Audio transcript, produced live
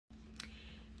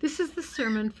This is the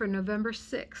sermon for November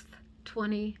 6th,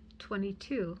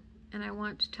 2022, and I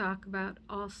want to talk about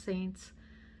All Saints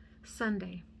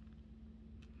Sunday.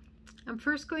 I'm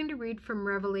first going to read from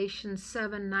Revelation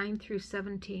 7:9 through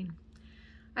 17.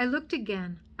 I looked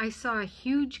again. I saw a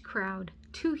huge crowd,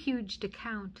 too huge to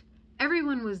count.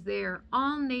 Everyone was there,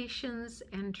 all nations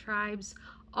and tribes,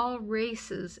 all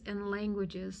races and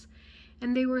languages.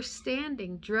 And they were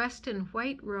standing, dressed in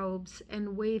white robes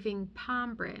and waving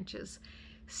palm branches,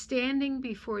 standing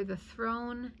before the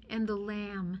throne and the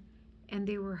Lamb, and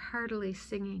they were heartily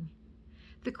singing.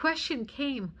 The question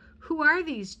came, who are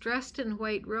these dressed in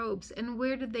white robes, and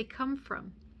where did they come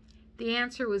from? The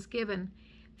answer was given,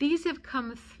 these have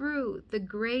come through the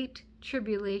great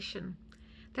tribulation.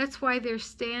 That's why they're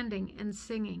standing and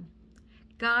singing.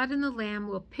 God and the Lamb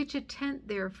will pitch a tent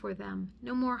there for them.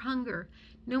 No more hunger,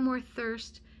 no more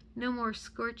thirst, no more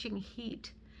scorching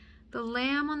heat. The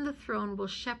Lamb on the throne will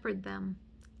shepherd them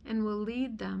and will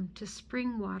lead them to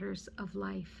spring waters of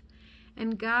life.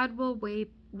 And God will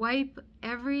wipe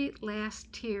every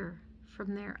last tear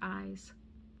from their eyes.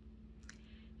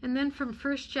 And then from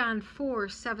 1 John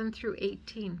 4:7 through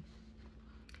 18.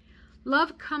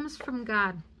 Love comes from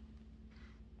God.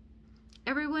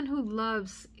 Everyone who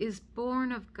loves is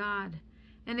born of God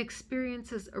and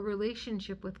experiences a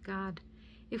relationship with God.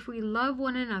 If we love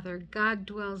one another, God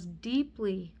dwells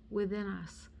deeply within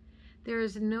us. There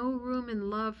is no room in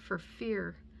love for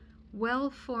fear.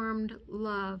 Well-formed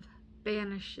love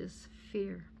banishes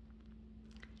fear.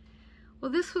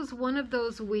 Well, this was one of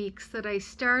those weeks that I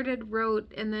started,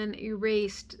 wrote, and then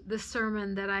erased the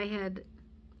sermon that I had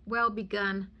well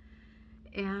begun.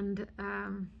 And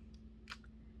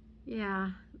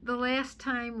the last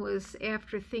time was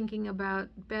after thinking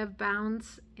about Bev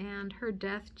Bounds and her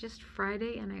death just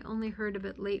Friday, and I only heard of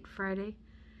it late Friday.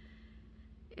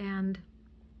 And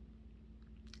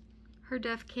her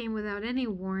death came without any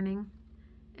warning,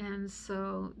 and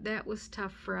so that was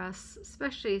tough for us,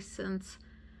 especially since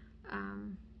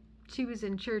she was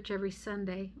in church every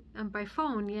Sunday. By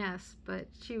phone, yes, but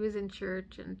she was in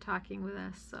church and talking with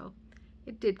us, so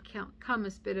it did come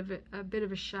as a bit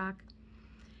of a shock.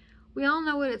 We all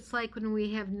know what it's like when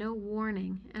we have no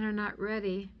warning and are not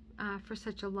ready for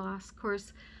such a loss. Of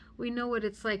course, we know what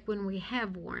it's like when we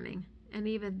have warning, and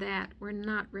even that, we're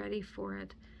not ready for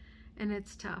it, and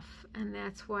it's tough. And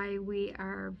that's why we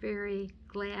are very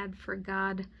glad for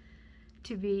God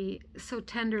to be so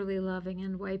tenderly loving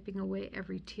and wiping away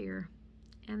every tear.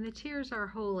 And the tears are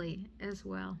holy as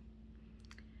well.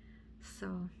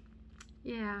 So,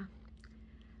 yeah.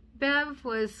 Bev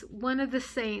was one of the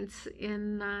saints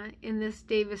in this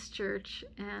Davis church,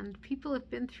 and people have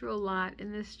been through a lot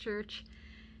in this church.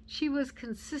 She was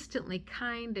consistently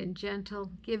kind and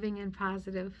gentle, giving and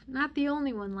positive. Not the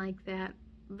only one like that,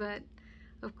 but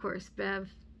of course, Bev,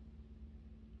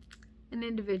 an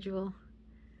individual.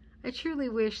 I truly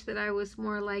wish that I was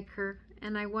more like her,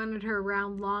 and I wanted her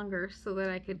around longer so that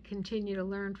I could continue to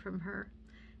learn from her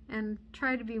and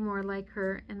try to be more like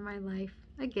her in my life.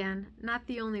 Again, not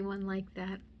the only one like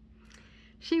that.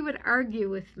 She would argue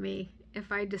with me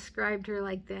if I described her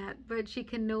like that, but she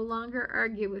can no longer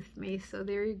argue with me, so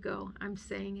there you go, I'm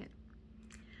saying it.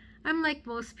 I'm like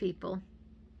most people,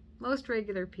 most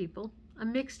regular people, a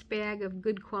mixed bag of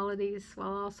good qualities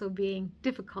while also being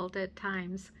difficult at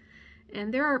times.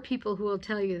 And there are people who will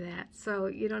tell you that, so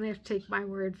you don't have to take my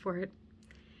word for it.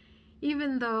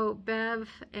 Even though Bev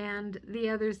and the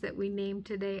others that we named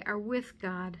today are with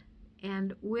God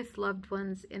and with loved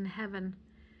ones in heaven,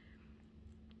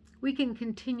 we can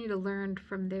continue to learn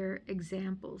from their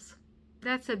examples.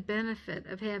 That's a benefit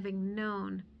of having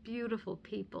known beautiful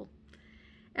people.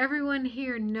 Everyone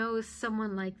here knows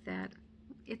someone like that.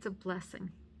 It's a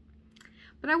blessing.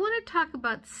 But I want to talk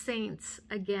about saints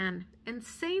again. And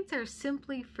saints are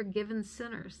simply forgiven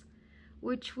sinners,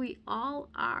 which we all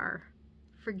are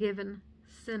forgiven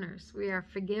sinners. We are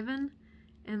forgiven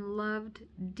and loved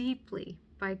deeply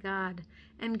by God,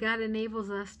 and God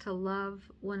enables us to love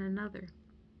one another.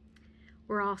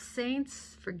 We're all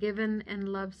saints, forgiven and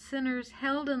loved sinners,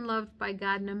 held and loved by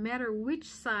God no matter which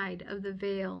side of the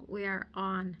veil we are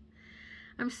on.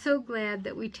 I'm so glad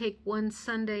that we take one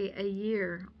Sunday a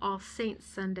year, All Saints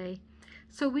Sunday,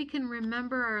 so we can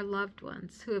remember our loved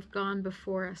ones who have gone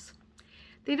before us.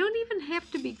 They don't even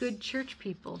have to be good church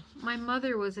people. My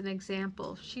mother was an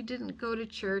example. She didn't go to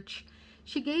church.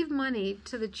 She gave money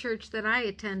to the church that I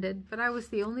attended, but I was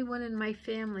the only one in my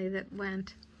family that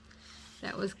went.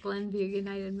 That was Glenview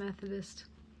United Methodist.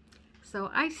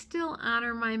 So I still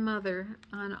honor my mother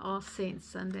on All Saints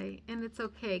Sunday, and it's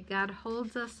okay. God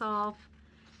holds us all,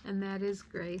 and that is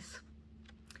grace.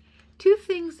 Two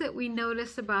things that we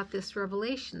notice about this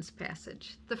Revelations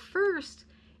passage. The first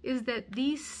is that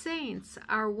these saints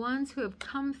are ones who have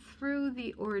come through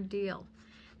the ordeal.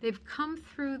 They've come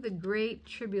through the great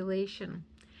tribulation.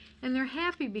 And they're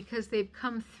happy because they've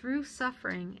come through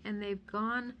suffering and they've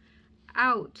gone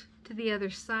out to the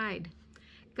other side.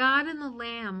 God and the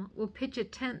Lamb will pitch a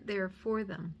tent there for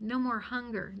them. No more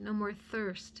hunger, no more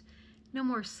thirst, no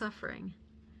more suffering,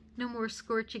 no more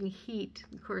scorching heat.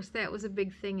 Of course, that was a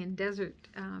big thing in desert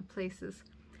places.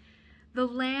 The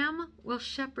Lamb will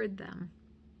shepherd them,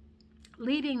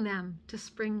 leading them to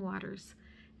spring waters,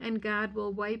 and God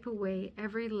will wipe away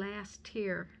every last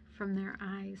tear from their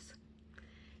eyes.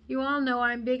 You all know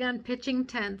I'm big on pitching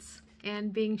tents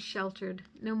and being sheltered.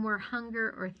 No more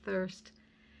hunger or thirst,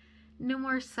 no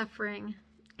more suffering,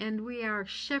 and we are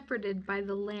shepherded by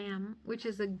the Lamb, which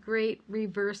is a great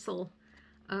reversal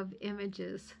of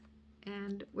images.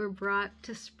 And we're brought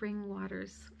to spring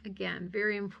waters. Again,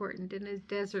 very important in a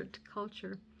desert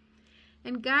culture.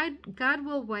 And God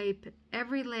will wipe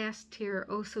every last tear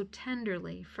oh so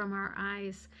tenderly from our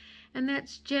eyes. And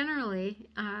that's generally,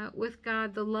 with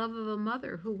God, the love of a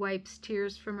mother who wipes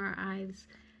tears from our eyes.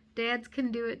 Dads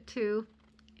can do it too,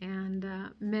 and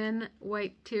men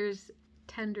wipe tears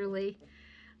tenderly.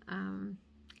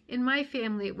 In my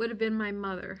family, it would have been my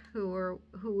mother who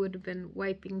would have been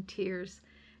wiping tears.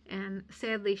 And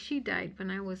sadly, she died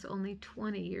when I was only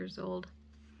 20 years old.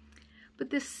 But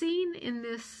the scene in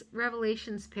this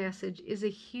Revelations passage is a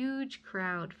huge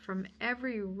crowd from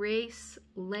every race,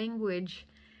 language,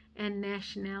 and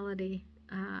nationality.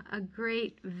 A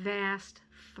great, vast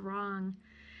throng.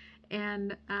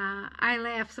 And I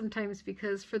laugh sometimes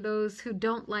because for those who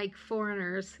don't like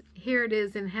foreigners, here it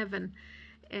is in heaven.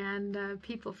 And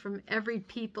people from every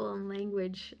people and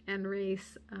language and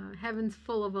race. Heaven's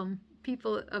full of them.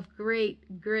 People of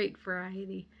great, great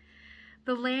variety.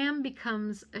 The Lamb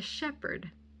becomes a shepherd,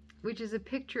 which is a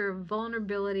picture of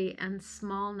vulnerability and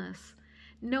smallness.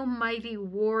 No mighty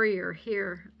warrior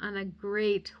here on a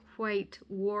great white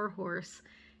war horse.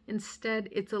 Instead,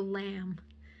 it's a lamb.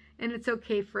 And it's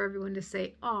okay for everyone to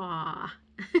say, "Aw,"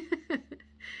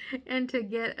 and to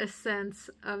get a sense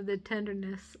of the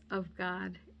tenderness of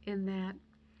God in that.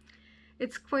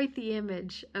 It's quite the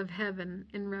image of heaven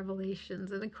in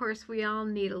Revelations. And of course, we all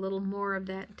need a little more of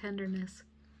that tenderness.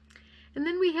 And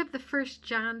then we have the 1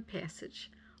 John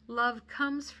passage. Love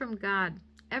comes from God.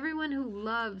 Everyone who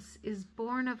loves is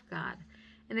born of God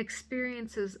and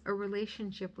experiences a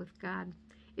relationship with God.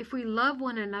 If we love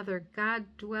one another, God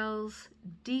dwells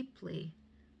deeply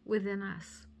within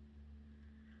us.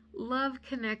 Love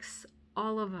connects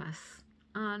all of us.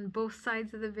 On both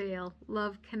sides of the veil,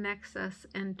 love connects us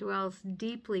and dwells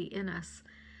deeply in us,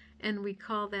 and we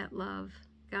call that love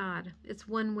God. It's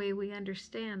one way we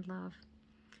understand love.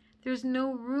 There's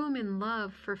no room in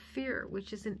love for fear,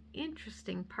 which is an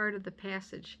interesting part of the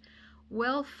passage.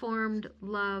 Well-formed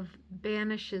love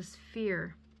banishes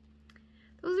fear.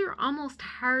 Those are almost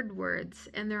hard words,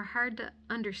 and they're hard to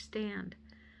understand.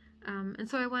 And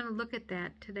so I want to look at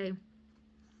that today.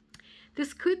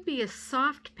 This could be a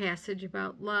soft passage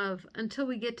about love until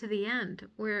we get to the end,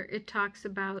 where it talks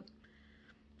about,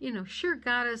 sure,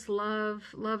 God is love,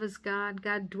 love is God,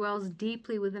 God dwells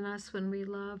deeply within us when we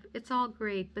love. It's all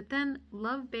great, but then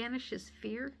love banishes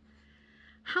fear.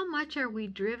 How much are we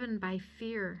driven by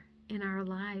fear in our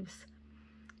lives?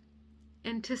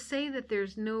 And to say that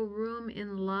there's no room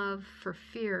in love for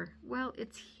fear, well,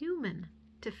 it's human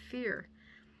to fear.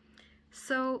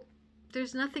 So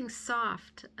there's nothing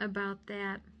soft about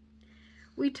that.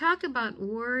 We talk about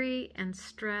worry and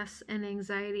stress and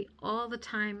anxiety all the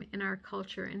time in our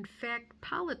culture. In fact,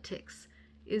 politics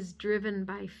is driven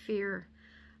by fear.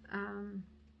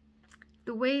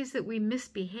 The ways that we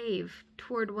misbehave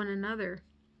toward one another,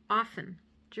 often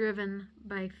driven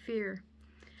by fear.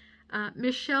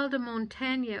 Michel de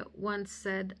Montaigne once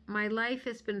said, "My life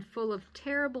has been full of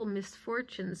terrible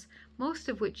misfortunes, most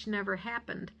of which never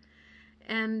happened."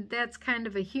 And that's kind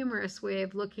of a humorous way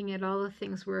of looking at all the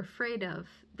things we're afraid of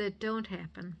that don't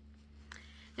happen.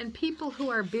 And people who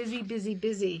are busy, busy,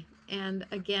 busy, and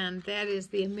again, that is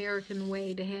the American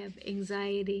way to have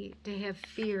anxiety, to have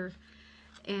fear,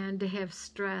 and to have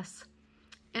stress.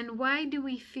 And why do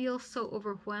we feel so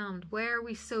overwhelmed? Why are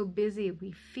we so busy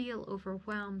we feel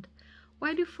overwhelmed?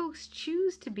 Why do folks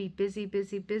choose to be busy,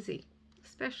 busy, busy,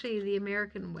 especially the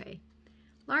American way?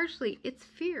 Largely, it's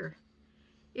fear.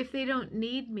 If they don't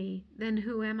need me, then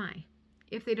who am I?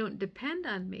 If they don't depend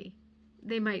on me,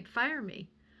 they might fire me.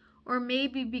 Or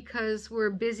maybe because we're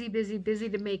busy, busy, busy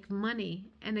to make money.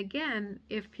 And again,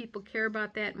 if people care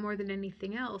about that more than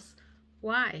anything else,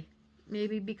 why?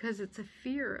 Maybe because it's a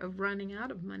fear of running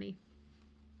out of money.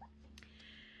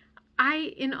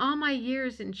 In all my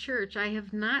years in church, I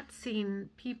have not seen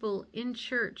people in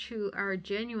church who are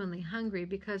genuinely hungry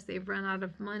because they've run out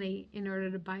of money in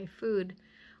order to buy food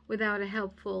without a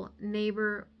helpful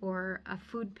neighbor or a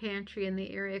food pantry in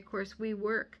the area. Of course, we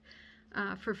work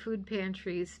for food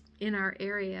pantries in our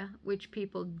area, which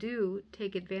people do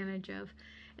take advantage of.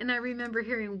 And I remember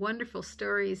hearing wonderful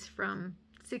stories from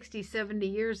 60, 70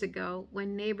 years ago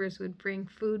when neighbors would bring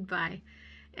food by,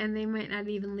 and they might not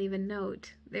even leave a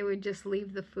note. They would just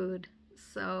leave the food.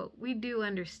 So we do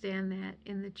understand that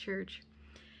in the church.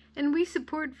 And we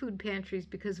support food pantries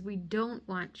because we don't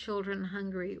want children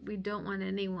hungry. We don't want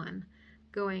anyone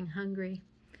going hungry.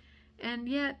 And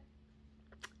yet,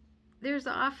 there's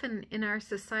often in our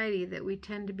society that we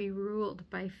tend to be ruled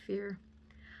by fear.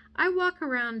 I walk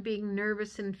around being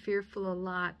nervous and fearful a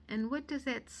lot, and what does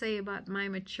that say about my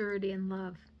maturity and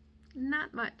love?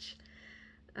 Not much.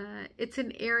 It's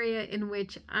an area in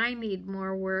which I need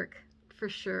more work, for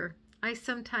sure. I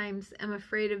sometimes am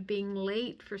afraid of being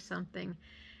late for something,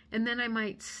 and then I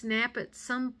might snap at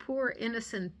some poor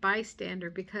innocent bystander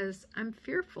because I'm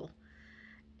fearful.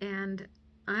 And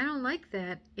I don't like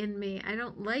that in me. I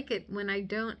don't like it when I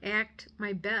don't act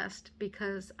my best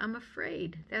because I'm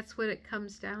afraid. That's what it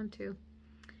comes down to.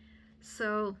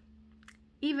 So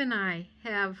even I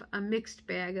have a mixed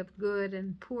bag of good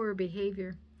and poor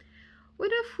behavior. What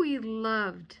if we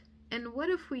loved, and what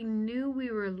if we knew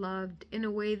we were loved in a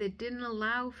way that didn't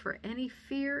allow for any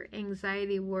fear,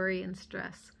 anxiety, worry, and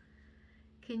stress?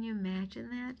 Can you imagine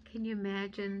that? Can you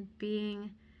imagine being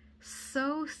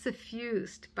so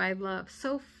suffused by love,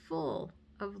 so full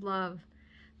of love,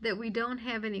 that we don't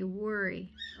have any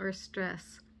worry or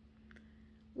stress?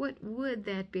 What would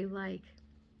that be like?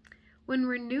 When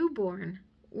we're newborn,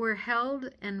 we're held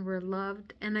and we're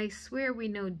loved, and I swear we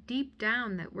know deep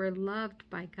down that we're loved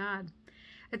by God.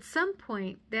 At some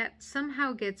point, that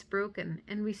somehow gets broken,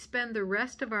 and we spend the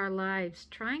rest of our lives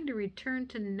trying to return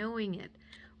to knowing it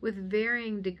with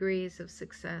varying degrees of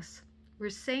success. We're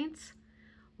saints,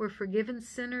 we're forgiven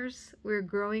sinners, we're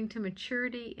growing to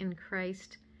maturity in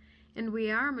Christ, and we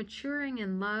are maturing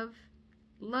in love,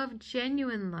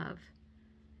 genuine love,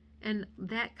 and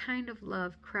that kind of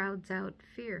love crowds out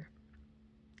fear.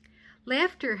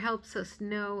 Laughter helps us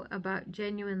know about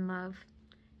genuine love,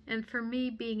 and for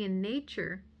me, being in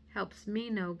nature helps me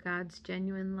know God's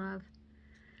genuine love.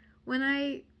 When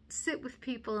I sit with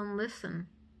people and listen,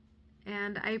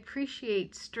 and I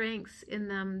appreciate strengths in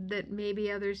them that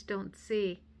maybe others don't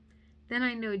see, then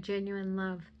I know genuine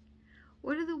love.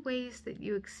 What are the ways that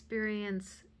you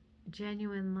experience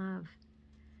genuine love?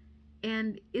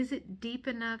 And is it deep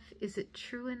enough? Is it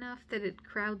true enough that it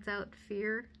crowds out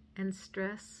fear and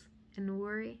stress and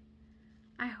worry?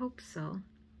 I hope so.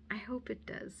 I hope it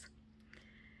does.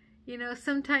 You know,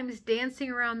 sometimes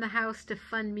dancing around the house to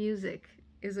fun music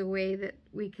is a way that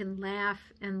we can laugh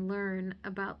and learn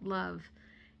about love,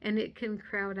 and it can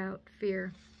crowd out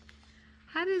fear.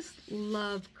 How does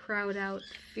love crowd out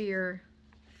fear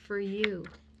for you?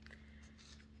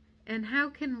 And how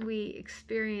can we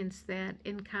experience that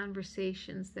in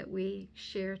conversations that we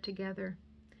share together?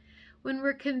 When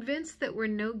we're convinced that we're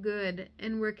no good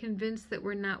and we're convinced that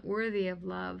we're not worthy of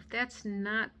love, that's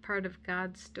not part of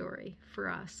God's story for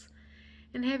us.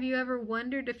 And have you ever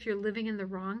wondered if you're living in the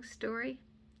wrong story?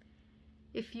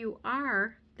 If you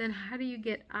are, then how do you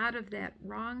get out of that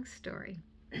wrong story?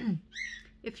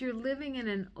 If you're living in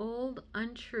an old,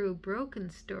 untrue,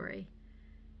 broken story,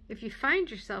 if you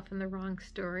find yourself in the wrong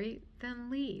story,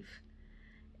 then leave.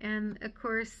 And of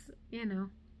course, you know,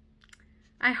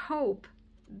 I hope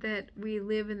that we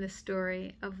live in the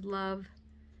story of love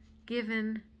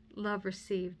given, love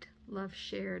received, love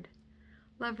shared,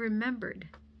 love remembered.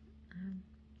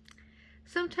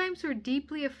 Sometimes we're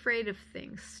deeply afraid of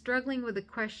things, struggling with a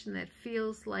question that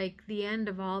feels like the end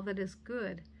of all that is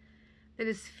good, that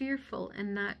is fearful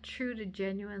and not true to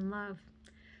genuine love.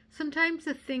 Sometimes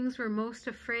the things we're most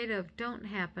afraid of don't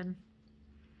happen.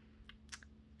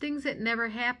 Things that never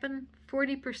happen,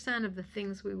 40% of the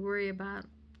things we worry about.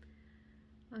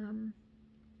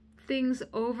 Things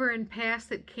over and past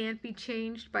that can't be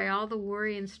changed by all the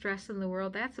worry and stress in the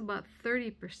world, that's about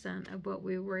 30% of what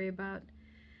we worry about.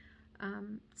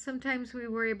 Sometimes we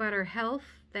worry about our health,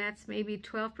 that's maybe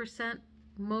 12%.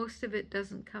 Most of it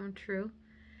doesn't come true.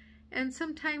 And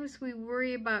sometimes we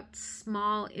worry about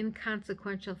small,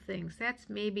 inconsequential things. That's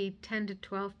maybe 10 to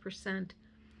 12%.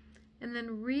 And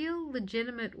then real,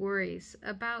 legitimate worries,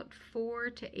 about 4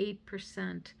 to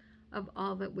 8% of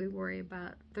all that we worry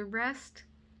about. The rest,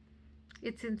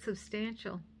 it's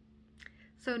insubstantial.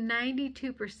 So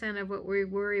 92% of what we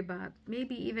worry about,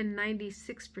 maybe even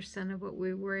 96% of what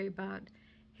we worry about,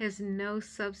 has no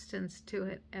substance to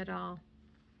it at all.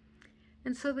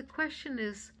 And so the question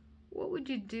is, what would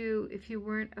you do if you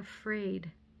weren't afraid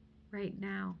right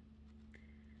now?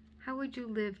 How would you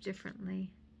live differently?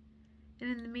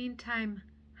 And in the meantime,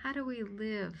 how do we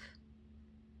live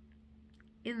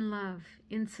in love,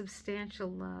 in substantial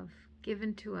love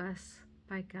given to us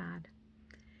by God?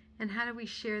 And how do we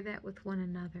share that with one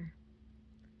another?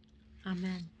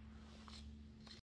 Amen.